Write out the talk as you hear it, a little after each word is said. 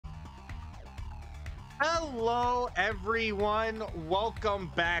Hello, everyone.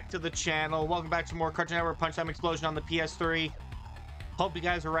 Welcome back to the channel. Welcome back to more Cartoon Network Punch Time Explosion on the PS3. Hope you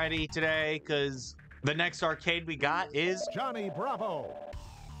guys are ready today, because the next arcade we got is Johnny Bravo.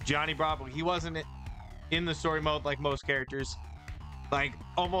 Johnny Bravo. He wasn't in the story mode like most characters. Like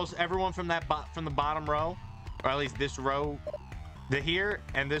almost everyone from from the bottom row, or at least this row here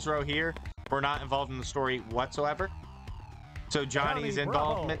and this row here, were not involved in the story whatsoever. So Johnny's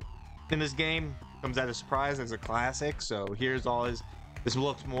involvement in this game comes as a surprise, as a classic. So here's all his. This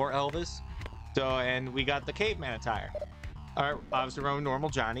looks more Elvis. So, and we got the caveman attire. All right, obviously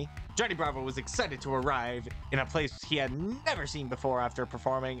normal Johnny. Johnny Bravo was excited to arrive in a place he had never seen before after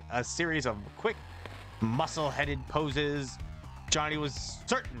performing a series of quick, muscle-headed poses. Johnny was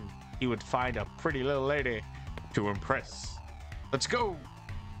certain he would find a pretty little lady to impress. Let's go.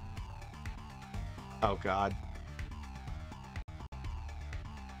 Oh, God.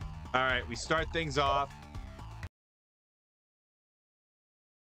 All right, we start things off.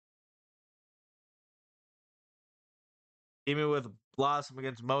 Even with Blossom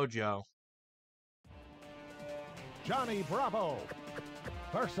against Mojo. Johnny Bravo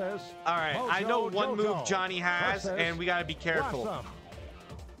versus All right, Mojo I know one Jojo move Johnny has, and we gotta be careful. Blossom.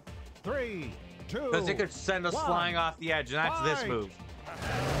 3, 2, because it could send us 1. flying off the edge, and that's this move.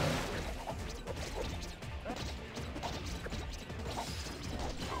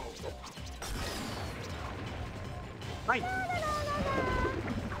 Right.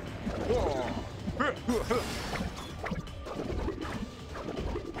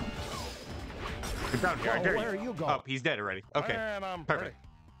 Get down here, I dare you. Where you go? Oh, he's dead already. Okay, Man, I'm perfect.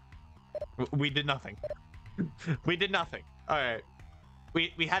 We did nothing. We did nothing. All right.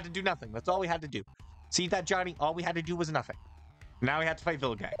 We had to do nothing. That's all we had to do. See that, Johnny? All we had to do was nothing. Now we have to fight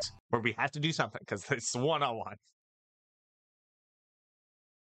villain gangs, where we have to do something, because it's one-on-one.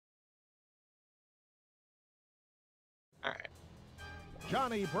 All right.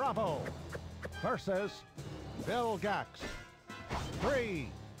 Johnny Bravo versus Bill Gax. 3,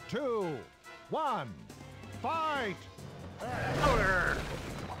 2, 1. Fight! Order!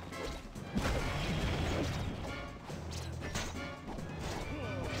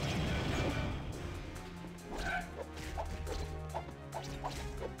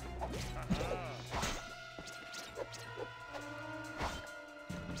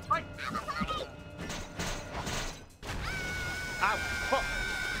 Fight! Ow! Fuck!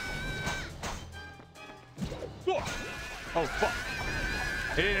 Oh, fuck!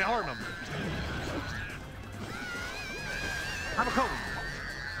 It didn't harm him. I'm a cone.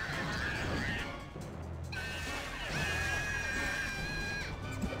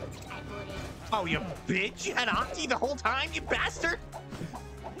 Oh, you bitch! You had Octi the whole time, you bastard!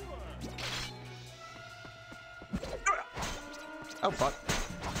 Oh, fuck.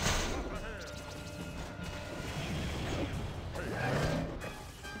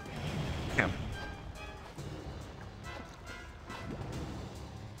 Damn.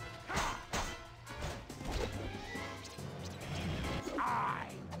 I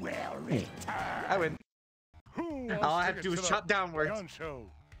will return. I win. All I have to do is shut downwards.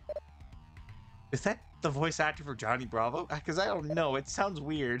 Is that the voice actor for Johnny Bravo? Because I don't know. It sounds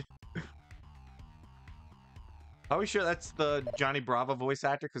weird. Are we sure that's the Johnny Bravo voice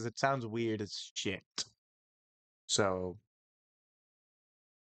actor? Because it sounds weird as shit. So,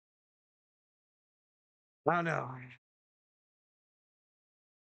 I don't know.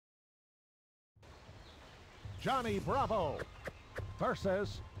 Johnny Bravo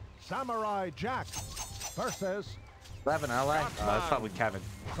versus Samurai Jack versus 11, I like. Let's start with Kevin.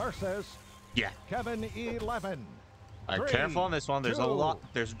 versus Yeah. Kevin 11. All right, 3, careful on this one. There's 2, a lot.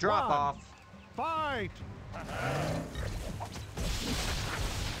 There's a drop 1. off. Fight!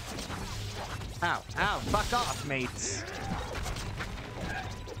 Ow, ow, fuck off, mates.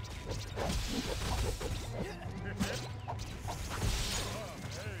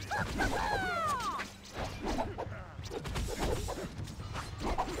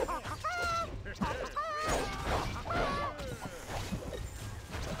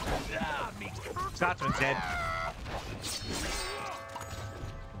 Scotsman's dead.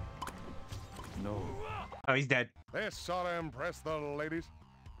 No. Oh, he's dead. This ought to impress the ladies.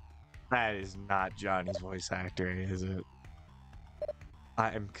 That is not Johnny's voice actor, is it? I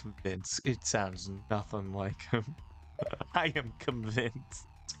am convinced. It sounds nothing like him. I am convinced.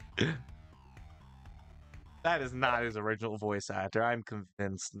 That is not his original voice actor. I'm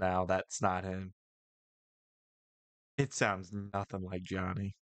convinced now that's not him. It sounds nothing like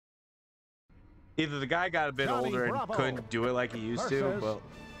Johnny. Either the guy got a bit Johnny older Bravo and couldn't do it like he used to, versus but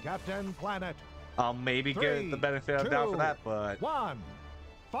Captain Planet. I'll maybe give 3, the benefit of the doubt for that, but 1.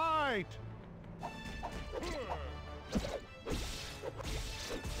 Fight!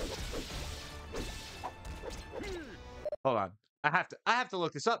 Hold on. I have to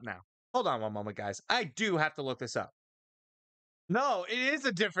look this up now. Hold on one moment, guys. I do have to look this up. No, it is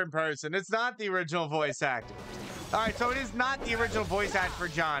a different person. It's not the original voice actor. All right, so it is not the original voice actor for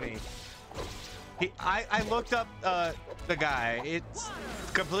Johnny. I looked up the guy. It's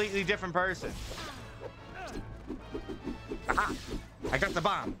a completely different person. Aha! I got the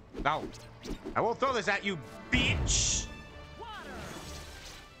bomb. No, I won't throw this at you, bitch.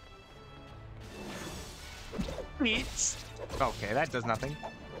 Bitch. Okay, that does nothing.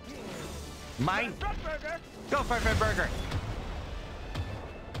 Mine. Go, Fred Burger.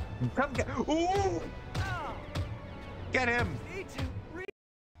 Come get. Ooh! Get him.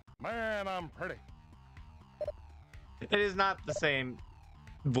 Man, I'm pretty. It is not the same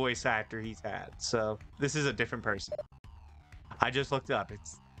voice actor he's had, so this is a different person. I just looked it up.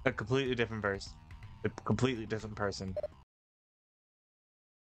 It's a completely different person. A completely different person.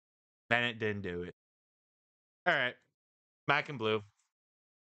 Bennett didn't do it. All right. Mac and Blue.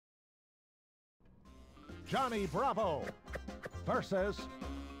 Johnny Bravo versus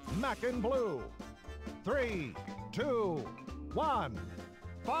Mac and Blue. 3, 2, 1,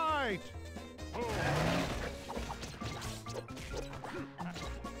 fight!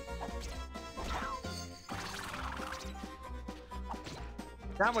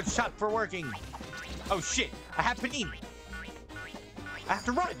 Downward shot for working. Oh shit! I have panini. I have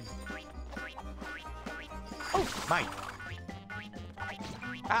to run. Oh, mine.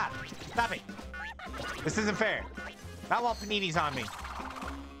 Ah, stop it. This isn't fair. Not while panini's on me.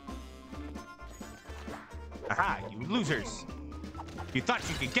 Aha, you losers. You thought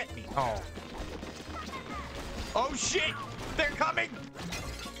you could get me. Oh. Oh shit! They're coming!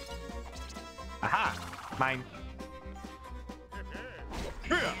 Aha! Mine.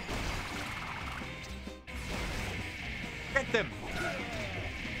 Get them!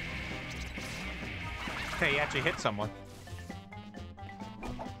 Hey, you actually hit someone.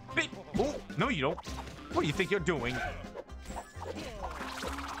 Oh, no you don't. What do you think you're doing?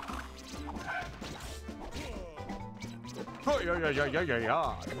 Oh,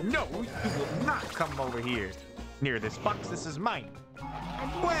 yeah. No, you will not come over here near this box. This is mine.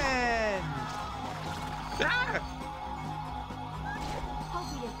 When? Ah!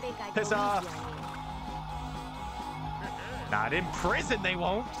 Piss off. Not in prison, they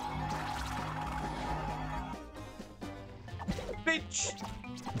won't. Bitch.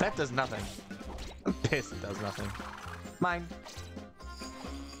 That does nothing. Piss does nothing. Mine.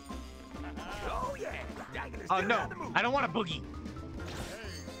 Oh no, I don't want a boogie.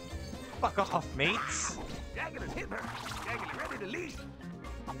 Fuck off, mates.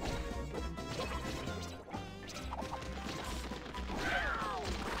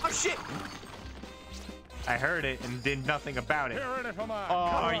 Oh shit! I heard it and did nothing about it.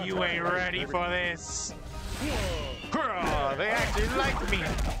 Oh, you ain't ready for this. Oh, they actually like me.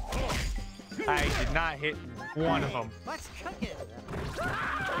 I did not hit one of them. Let's cook it.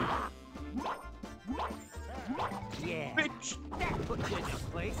 Yeah. Bitch. That puts you in your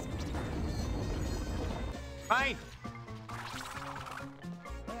place. Mine.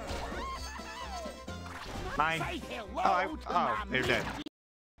 Mine. Say hello to oh, my they're dead.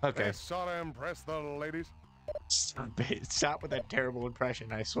 Okay. They sought to impress the ladies. Stop with that terrible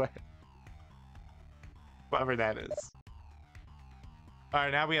impression, I swear. Whatever that is.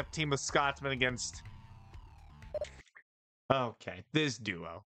 Alright, now we have Team of Scotsmen against... Okay, this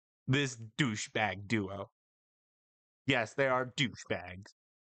duo. This douchebag duo. Yes, they are douchebags.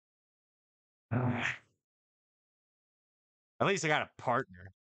 At least I got a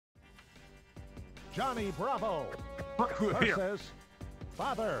partner. Johnny Bravo Here. versus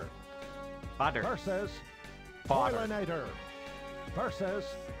Father Father. versus Father. Boilinator versus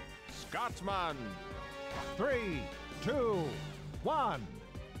Scotsman. 3, 2, 1,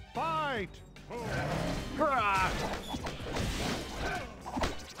 fight! Hurrah!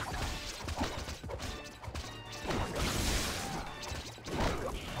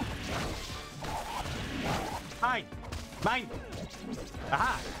 Mine! Mine!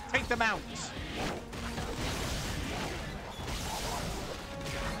 Aha! Take them out!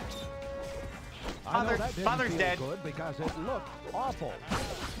 I know that didn't Father's feel dead. good because it looked awful.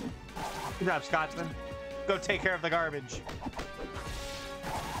 Good job, Scotsman. Go take care of the garbage.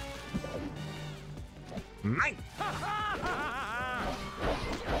 Mine!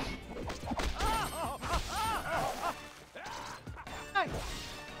 Mine!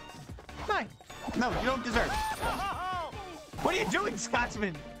 Mine! No, you don't deserve it. What are you doing,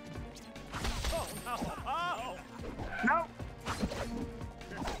 Scotsman? No!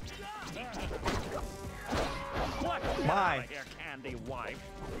 Mine. Here, candy wife.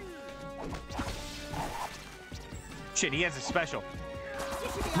 Shit, he has a special.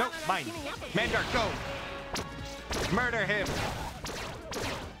 Nope, mine. Mandar, go. Murder him.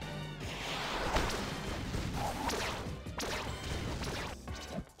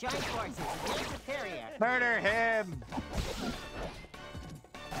 Join forces against Superior. Murder him.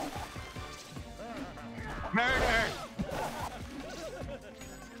 Murder.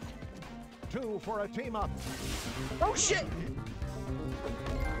 2 for a team up. Oh shit.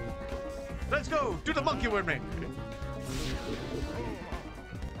 Let's go. Do the monkey with me.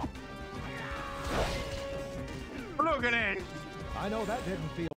 Look at it. I know that didn't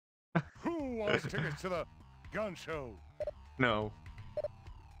feel. Who wants tickets to the gun show? No.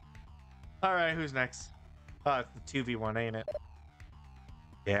 All right, who's next? Oh, it's the 2v1, ain't it?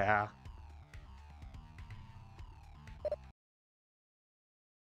 Yeah.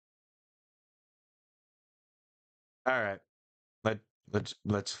 All right.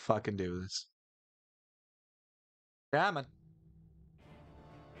 Let's fucking do this. Yeah, man.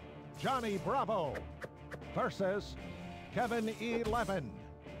 Johnny Bravo versus Kevin E. Levin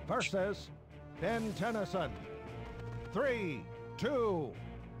versus Ben Tennyson. 3, 2,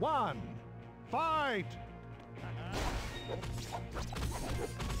 1, fight!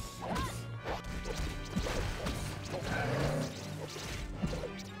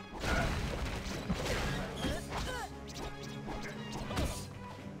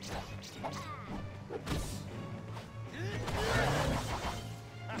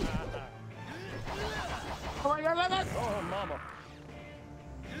 Oh my God! Oh, mama.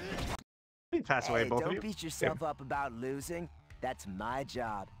 You pass away, Hey, both of don't you. beat yourself up about losing. That's my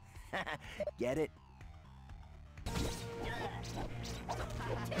job. Get it?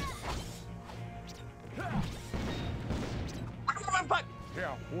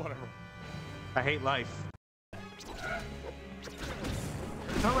 Yeah, whatever. I hate life.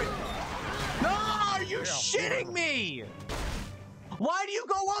 No, wait. No, are you shitting me? Why do you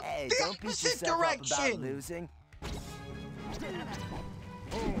go up Hey, the don't beat opposite yourself up about direction? losing.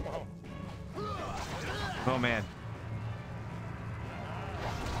 Oh man.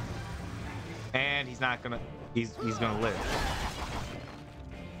 And he's not gonna. He's gonna live.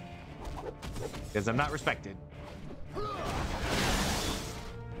 Because I'm not respected.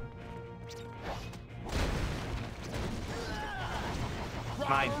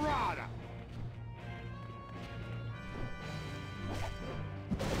 Mine.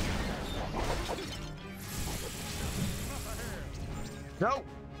 No.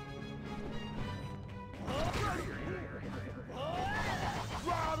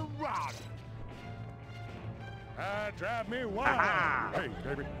 Drive me wild. Aha. Hey,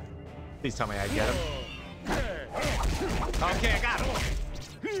 baby. Please tell me I get him. Okay, I got him.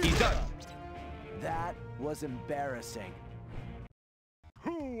 He's done. That was embarrassing.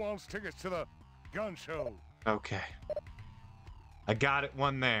 Who wants tickets to the gun show? Okay. I got it,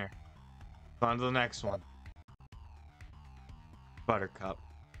 one there. On to the next one. Buttercup.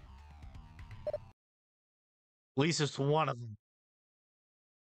 At least it's one of them.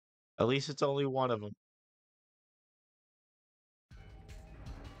 At least it's only one of them.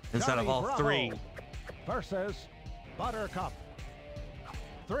 Instead Johnny of all Bravo three. versus Buttercup.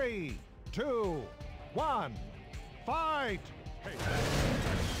 3, 2, 1, fight!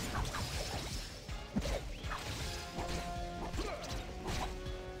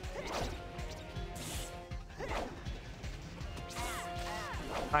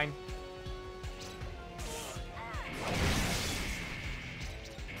 Fine.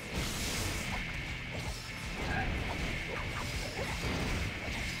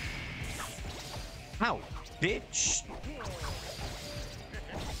 Ow, bitch.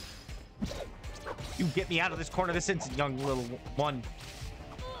 You get me out of this corner this instant, young little one.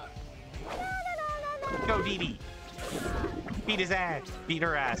 Go, Dee Dee. Beat his ass. Beat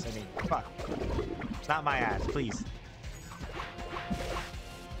her ass, I mean. Fuck. Not my ass, please.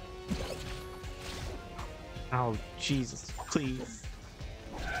 Oh, Jesus, please.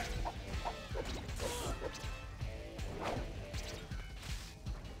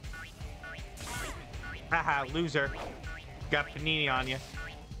 Haha, loser. Got panini on you.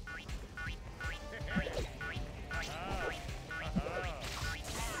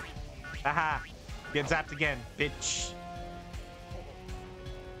 Haha. Get zapped again, bitch.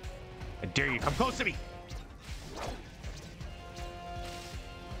 I dare you, come close to me.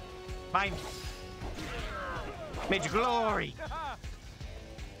 Mine. Major glory.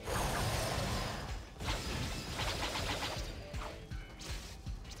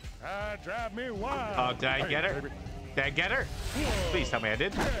 Drive me wild. Oh, did I get her? Baby. Did I get her? Please tell me I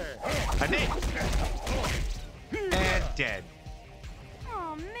did. I did. And dead.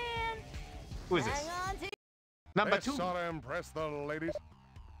 Oh, man. Who is this? Hang on to Number This 2. ought to impress the ladies.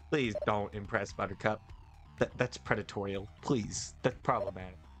 Please don't impress Buttercup. That's predatorial. Please. That's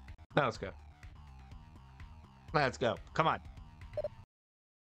problematic. Now let's go. Let's go. Come on.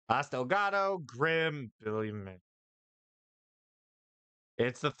 Delgado, Grim, Billy Mint.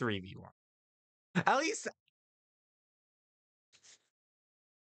 It's the 3v1. At least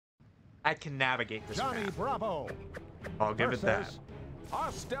I can navigate this Johnny map. Bravo I'll give it that.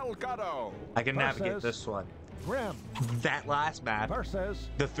 versus Delgado. I can navigate versus this one. Grim That last map, versus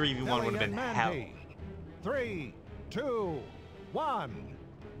the 3v1 would have been Billy and hell. Mandy. 3, 2, 1,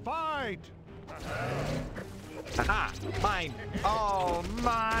 fight! Aha! Mine! Oh,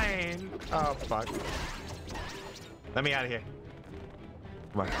 mine! Oh, fuck. Let me out of here.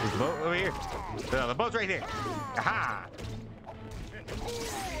 Come on, there's the boat over here. No, the boat's right here. Aha!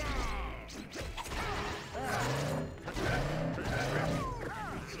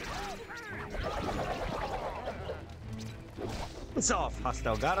 Piss off,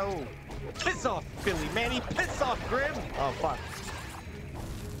 Delgado. Piss off, Billy Manny. Piss off, Grim. Oh, fuck.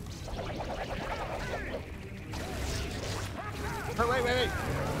 Oh, wait.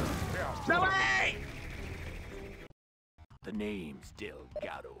 No way! The name's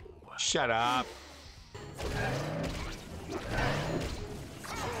Delgado. Shut up.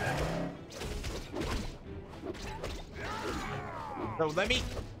 No, let me.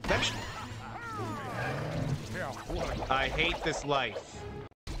 I hate this life.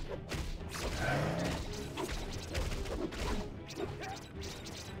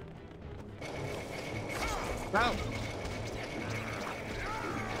 No.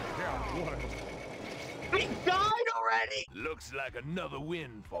 He died already. Looks like another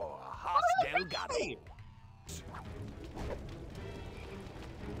win for Haas Delgado.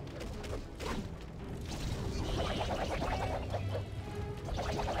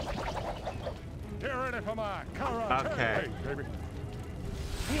 Get ready for my karate, Okay. baby.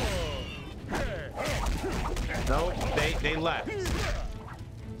 No, they left.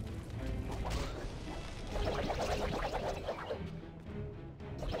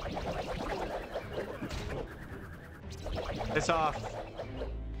 Piss off.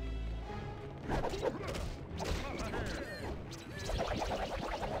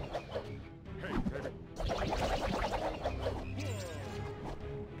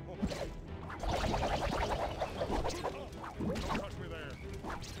 Touch me there.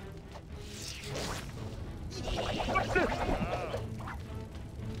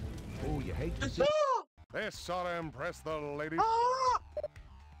 Oh, you hate to see This ought to impress the ladies.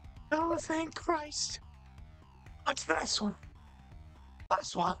 Oh, thank Christ. What's this one?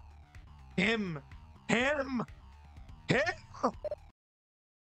 Last one. Him.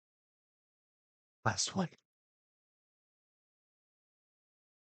 Last one.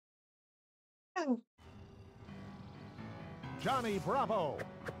 Johnny Bravo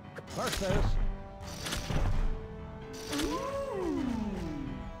versus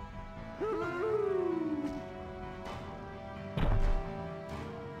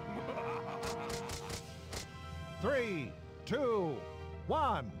Three, two,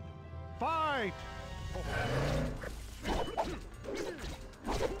 one, fight!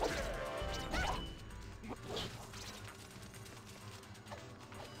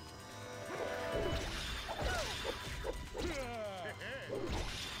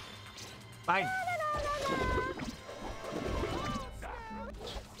 Fine.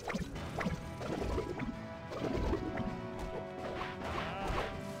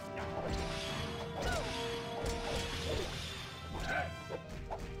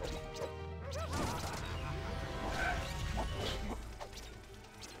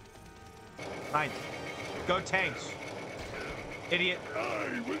 Fine. Go tanks. Idiot.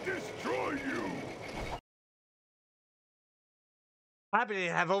 I will destroy you. Happy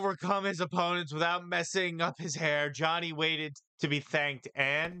to have overcome his opponents without messing up his hair, Johnny waited to be thanked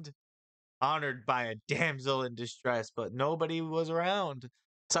and honored by a damsel in distress, but nobody was around.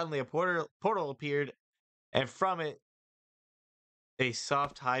 Suddenly a portal appeared, and from it, a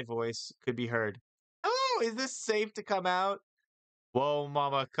soft, high voice could be heard. "Hello, is this safe to come out?" "Whoa,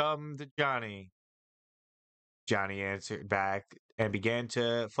 mama, come to Johnny." Johnny answered back and began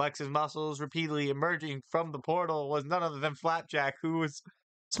to flex his muscles repeatedly. Emerging from the portal was none other than Flapjack, who was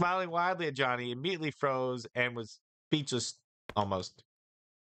smiling wildly at Johnny, immediately froze and was speechless almost.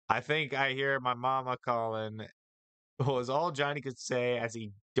 "I think I hear my mama calling," was all Johnny could say as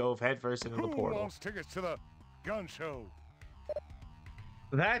he dove headfirst into the Who portal. wants tickets to the gun show?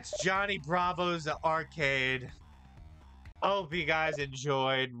 That's Johnny Bravo's arcade. Hope you guys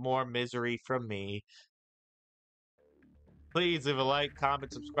enjoyed. More misery from me. Please leave a like,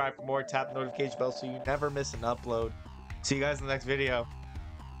 comment, subscribe for more. Tap the notification bell so you never miss an upload. See you guys in the next video.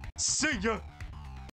 See ya!